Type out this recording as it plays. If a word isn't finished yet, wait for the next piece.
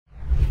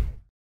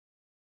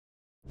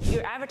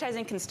your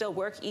advertising can still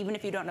work even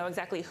if you don't know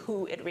exactly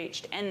who it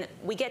reached. And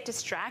we get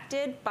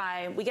distracted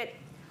by,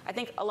 I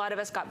think a lot of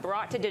us got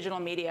brought to digital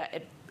media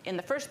in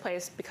the first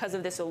place because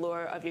of this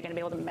allure of you're going to be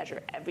able to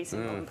measure every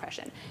single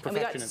impression. And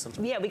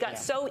we got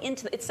so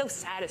into it's so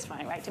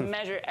satisfying, right, to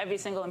measure every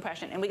single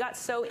impression. And we got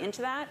so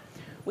into that,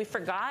 we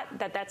forgot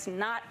that that's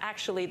not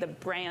actually the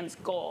brand's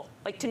goal.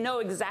 Like, to know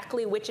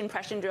exactly which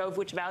impression drove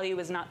which value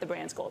is not the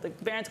brand's goal. The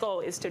brand's goal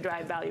is to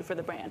drive value for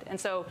the brand. And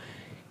so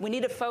we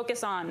need to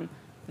focus on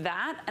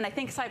that. And I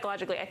think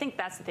psychologically, I think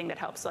that's the thing that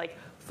helps. Like,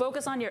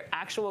 focus on your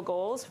actual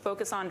goals,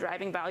 focus on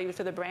driving value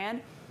for the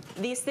brand.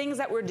 These things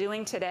that we're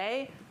doing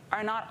today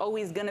are not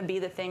always going to be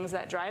the things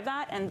that drive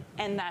that,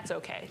 and that's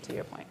okay, to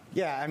your point.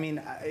 Yeah, I mean,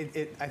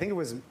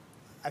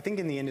 I think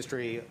in the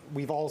industry,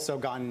 we've also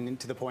gotten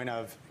to the point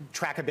of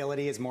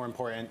trackability is more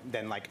important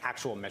than like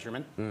actual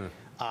measurement.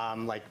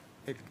 Like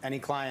any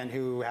client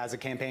who has a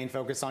campaign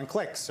focused on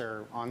clicks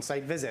or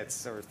on-site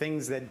visits or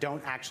things that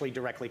don't actually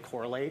directly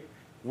correlate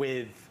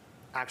with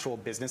actual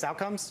business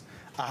outcomes.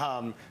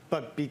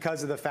 But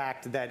because of the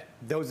fact that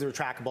those are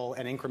trackable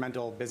and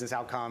incremental business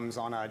outcomes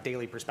on a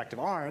daily perspective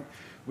aren't,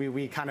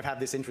 we kind of have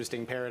this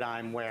interesting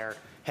paradigm where,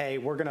 hey,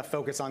 we're going to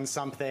focus on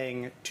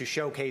something to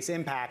showcase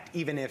impact,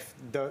 even if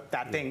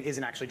that thing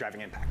isn't actually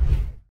driving impact.